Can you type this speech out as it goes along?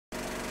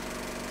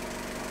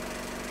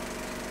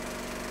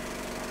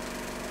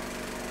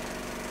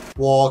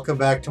Welcome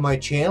back to my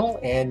channel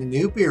and a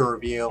new beer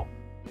review.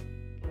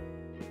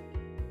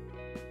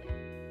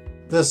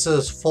 This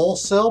is Full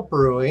Sail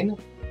Brewing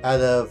out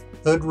of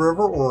Hood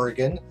River,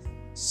 Oregon.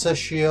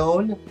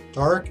 Sesión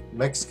Dark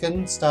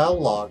Mexican Style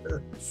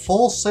Lager.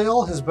 Full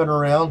Sail has been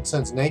around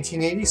since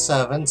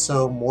 1987,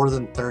 so more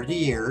than 30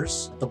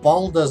 years. The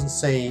bottle doesn't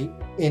say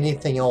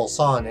anything else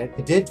on it.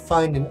 I did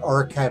find an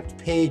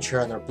archived page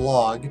here on their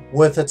blog.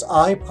 With its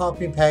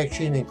eye-popping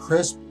packaging and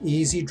crisp,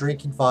 easy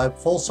drinking vibe,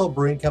 Full Sail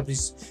Brewing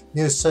Company's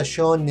new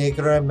Sesión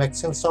Negra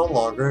Mexican Style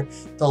Lager,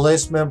 the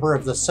latest member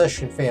of the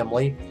Sesión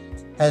family,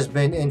 has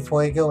been en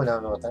fuego, and I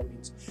don't know what that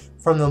means,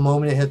 from the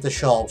moment it hit the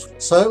shelves.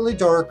 Slightly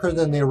darker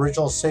than the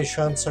original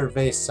Sesión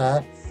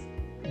Cerveza,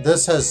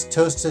 this has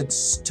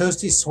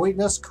toasty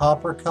sweetness,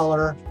 copper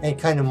color, and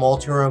kind of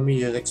malty aroma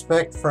you'd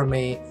expect from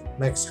a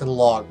Mexican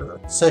lager.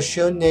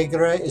 Sesión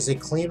Negra is a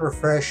clean,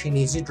 refreshing,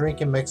 easy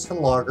drinking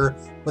Mexican lager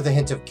with a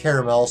hint of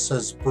caramel,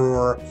 says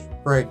brewer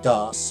Greg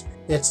Doss.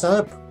 It's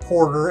not a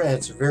porter, and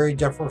it's very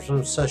different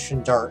from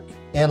Sesión Dark.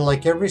 And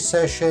like every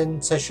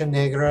Sesión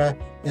Negra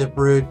is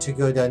brewed to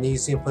go down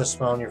easy and put a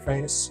smile on your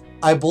face.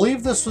 I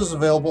believe this was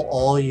available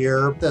all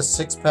year. The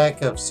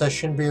 6-pack of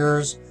Sesión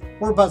beers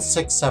were about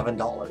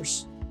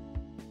 $6–7.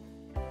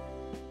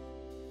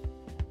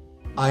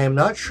 I am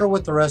not sure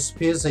what the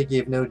recipe is. They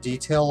gave no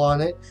detail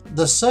on it.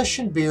 The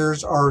Sesión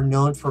beers are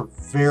known for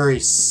very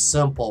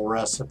simple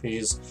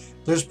recipes.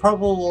 There's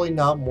probably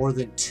not more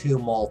than 2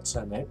 malts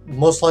in it.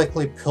 Most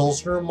likely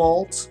Pilsner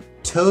malt,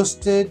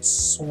 toasted,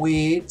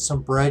 sweet,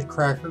 some bread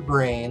cracker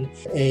grain,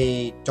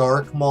 a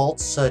dark malt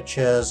such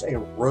as a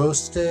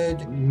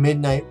roasted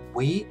midnight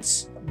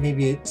wheat,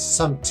 maybe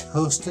some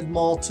toasted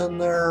malt in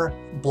there.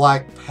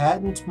 Black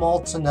patent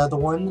malt's another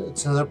one.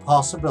 It's another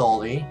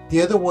possibility.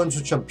 The other ones,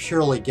 which I'm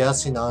purely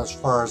guessing on as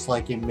far as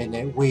like a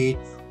midnight wheat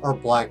or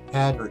black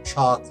patent or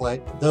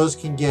chocolate, those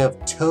can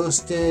give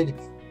toasted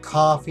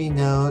coffee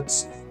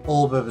notes, a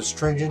little bit of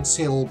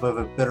astringency, a little bit of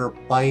a bitter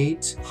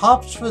bite.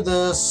 Hops for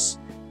this,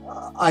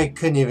 I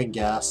couldn't even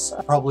guess.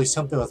 Probably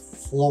something with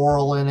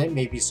floral in it,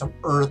 maybe some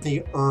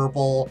earthy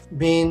herbal.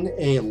 Being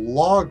a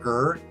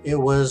lager, it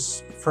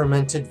was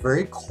fermented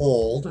very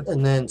cold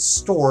and then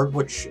stored,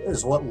 which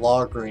is what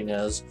lagering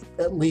is,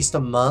 at least a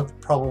month,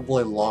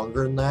 probably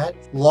longer than that.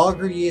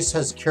 Lager yeast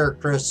has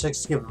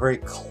characteristics to give a very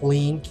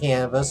clean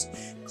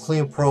canvas,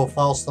 clean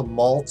profile, so the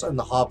malts and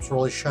the hops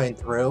really shine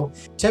through.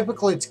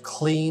 Typically it's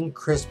clean,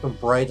 crisp, and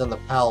bright on the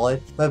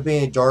palate, but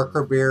being a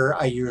darker beer,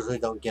 I usually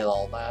don't get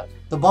all that.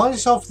 The body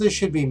style for this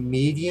should be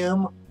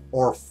medium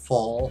or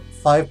full.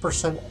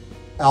 5%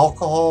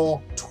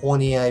 alcohol,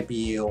 20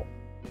 IBU.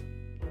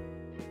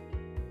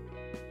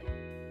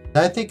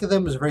 I think of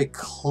them as very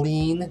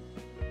clean,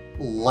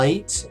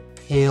 light,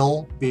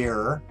 pale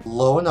beer,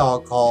 low in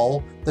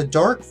alcohol. The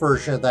dark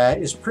version of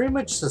that is pretty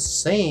much the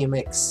same,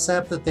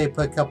 except that they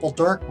put a couple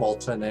dark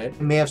malts in it.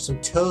 It may have some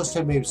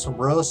toasted, maybe some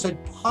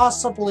roasted,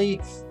 possibly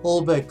a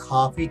little bit of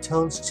coffee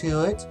tones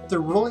to it.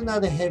 They're really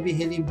not a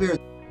heavy-hitting beer.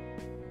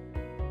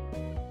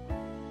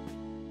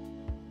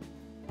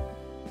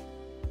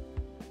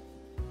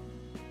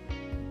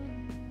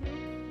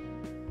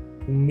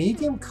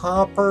 Medium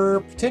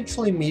copper,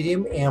 potentially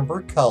medium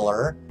amber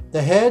color.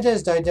 The head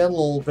has died down a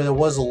little bit. It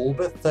was a little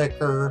bit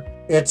thicker.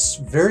 It's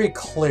very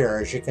clear,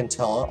 as you can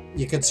tell.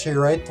 You can see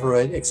right through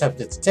it, except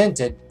it's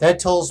tinted. That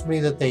tells me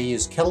that they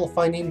used kettle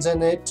findings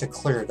in it to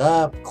clear it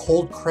up,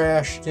 cold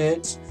crashed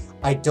it.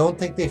 I don't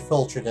think they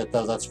filtered it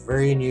though. That's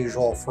very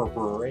unusual for a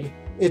brewery.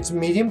 It's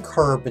medium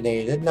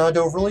carbonated, not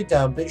overly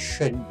down, but it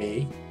shouldn't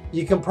be.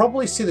 You can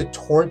probably see the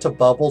torrent of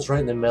bubbles right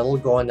in the middle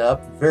going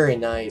up. Very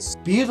nice.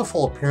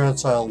 Beautiful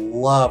appearance. I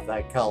love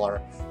that color.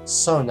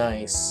 So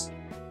nice.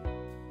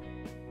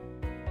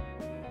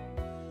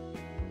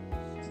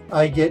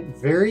 I get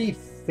very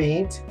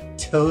faint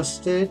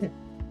toasted,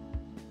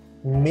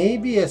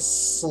 maybe a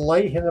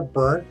slight hint of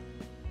burnt,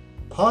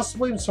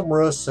 possibly even some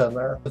roast in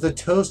there. But the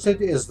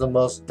toasted is the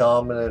most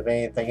dominant of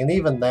anything, and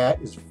even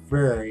that is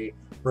very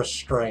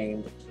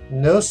restrained.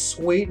 No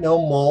sweet, no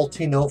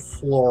malty, no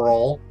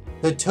floral.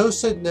 The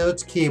toasted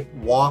notes keep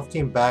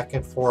wafting back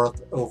and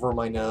forth over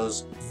my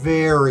nose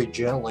very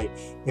gently.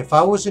 If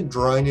I wasn't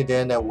drawing it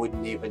in, I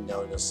wouldn't even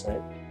notice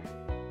it.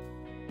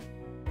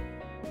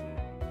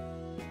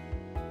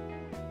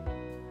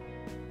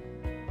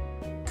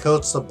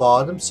 Coats the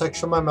bottom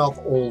section of my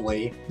mouth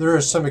only. There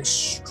is some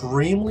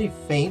extremely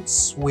faint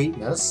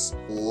sweetness,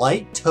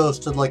 light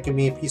toasted like a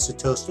piece of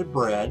toasted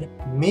bread,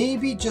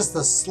 maybe just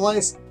a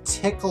slight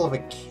tickle of a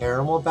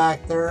caramel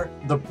back there.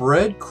 The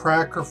bread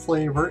cracker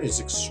flavor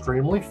is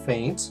extremely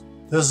faint.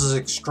 This is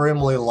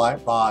extremely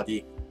light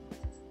body.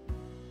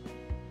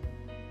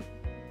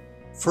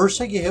 First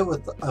I get hit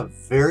with a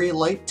very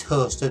light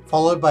toasted,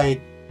 followed by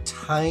a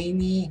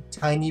tiny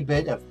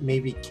bit of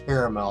maybe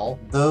caramel.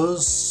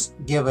 Those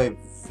give a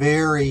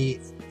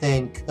very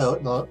thin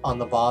coat on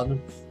the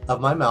bottom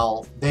of my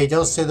mouth. They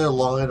don't stay there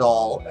long at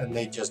all, and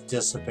they just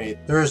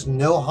dissipate. There is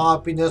no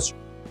hoppiness,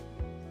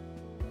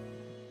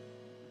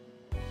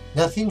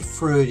 nothing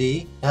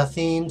fruity,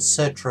 nothing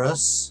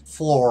citrus,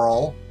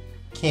 floral,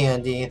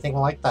 candy, anything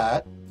like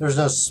that. There's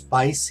no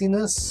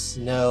spiciness,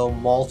 no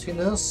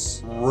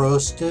maltiness,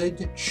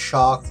 roasted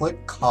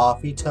chocolate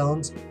coffee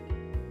tones.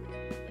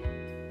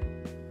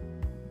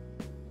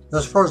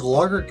 As far as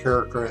lager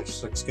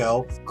characteristics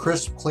go,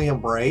 crisp, clean,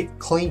 and bright.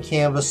 Clean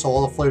canvas, so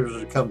all the flavors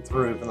would come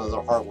through, even though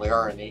there hardly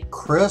are any.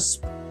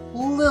 Crisp,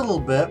 little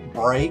bit.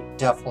 Bright,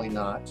 definitely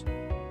not.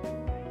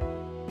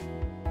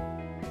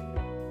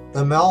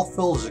 The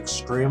mouthfeel is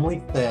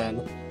extremely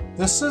thin.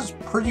 This is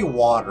pretty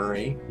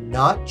watery,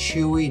 not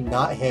chewy,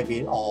 not heavy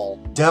at all.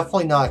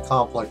 Definitely not a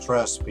complex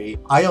recipe.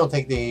 I don't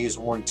think they use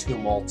more than 2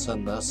 malts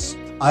in this.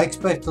 I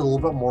expected a little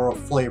bit more of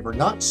flavor,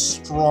 not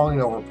strong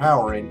and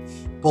overpowering,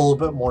 but a little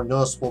bit more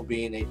noticeable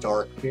being a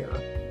dark beer.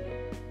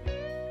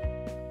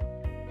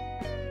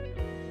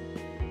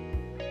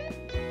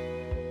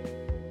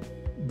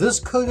 This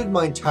coated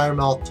my entire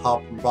mouth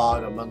top and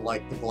bottom,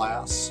 unlike the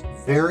glass.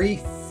 Very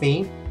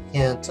faint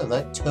hint of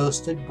that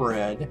toasted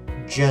bread,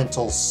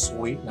 gentle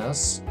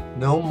sweetness,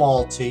 no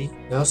malty,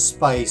 no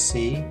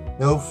spicy,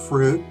 no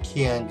fruit,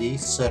 candy,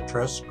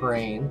 citrus,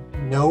 grain,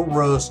 no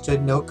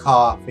roasted, no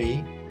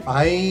coffee.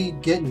 I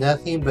get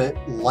nothing but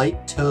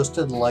light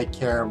toasted, light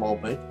caramel,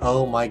 but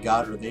oh my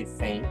god, are they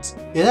faint.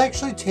 It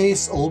actually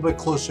tastes a little bit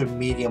closer to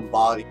medium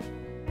body.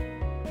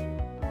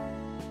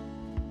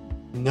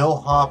 No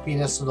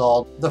hoppiness at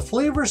all. The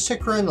flavors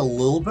stick around a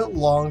little bit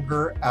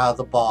longer out of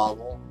the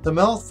bottle. The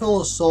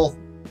mouthfeel is still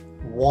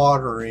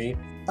watery,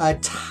 a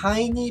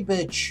tiny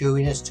bit of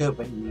chewiness to it,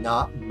 but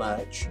not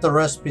much. The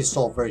recipe is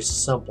still very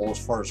simple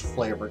as far as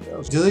flavor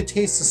goes. Do they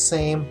taste the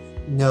same?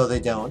 No, they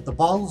don't. The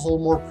bottle is a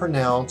little more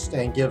pronounced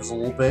and gives a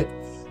little bit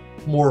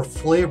more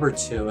flavor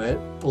to it,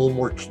 a little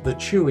more the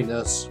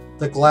chewiness.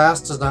 The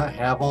glass does not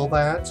have all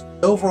that.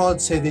 Overall, I'd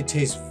say they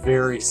taste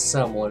very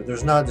similar.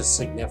 There's not a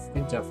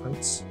significant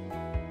difference.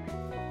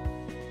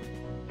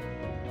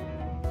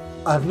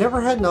 I've never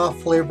had an off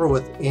flavor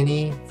with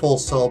any Full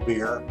Sail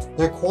beer.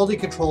 Their quality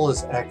control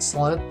is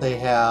excellent. They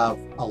have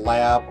a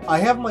lab. I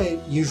have my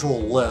usual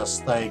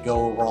list that I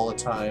go over all the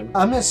time.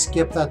 I'm going to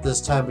skip that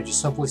this time, but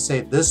just simply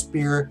say this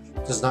beer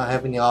does not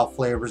have any off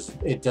flavors.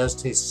 It does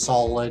taste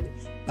solid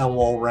and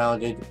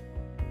well-rounded.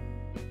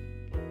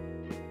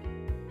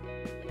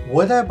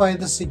 Would I buy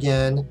this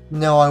again?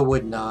 No, I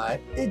would not.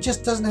 It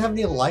just doesn't have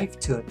any life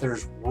to it.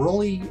 There's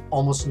really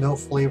almost no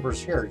flavors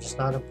here. Just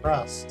not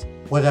impressed.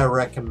 Would I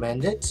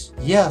recommend it?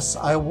 Yes,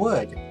 I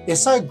would.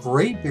 It's not a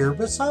great beer,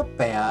 but it's not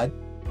bad.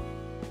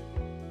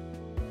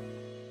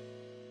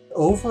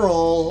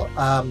 Overall,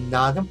 I'm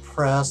not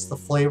impressed. The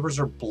flavors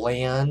are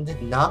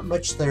bland. Not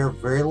much there.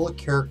 Very little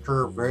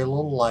character, very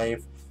little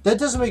life. That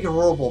doesn't make it a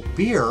horrible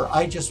beer.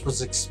 I just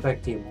was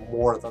expecting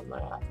more than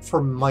that. For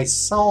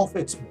myself,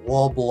 it's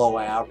well below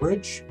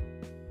average.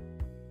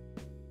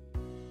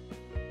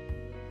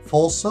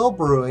 Full Sail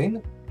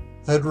Brewing,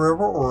 Hood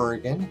River,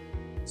 Oregon.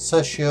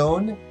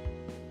 Sesión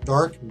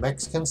Dark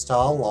Mexican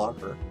Style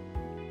Lager.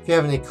 If you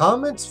have any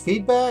comments,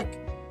 feedback,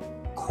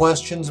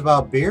 questions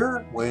about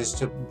beer, ways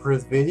to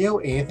improve the video,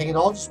 anything at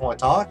all, just want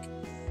to talk,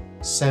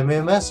 send me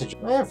a message.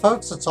 Alright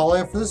folks, that's all I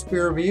have for this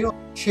beer review.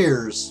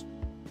 Cheers.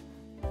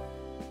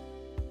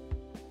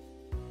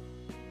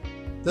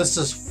 This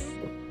is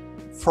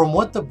from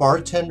what the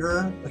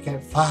bartender, okay,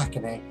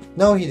 fucking A.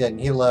 No, he didn't.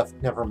 He left.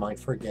 Never mind.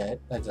 Forget.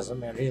 That doesn't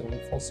matter. He didn't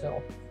leave Full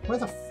Sail. Where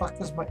the fuck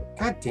is my,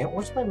 god damn,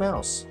 where's my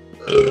mouse?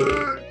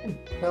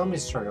 Now let me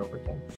start over again.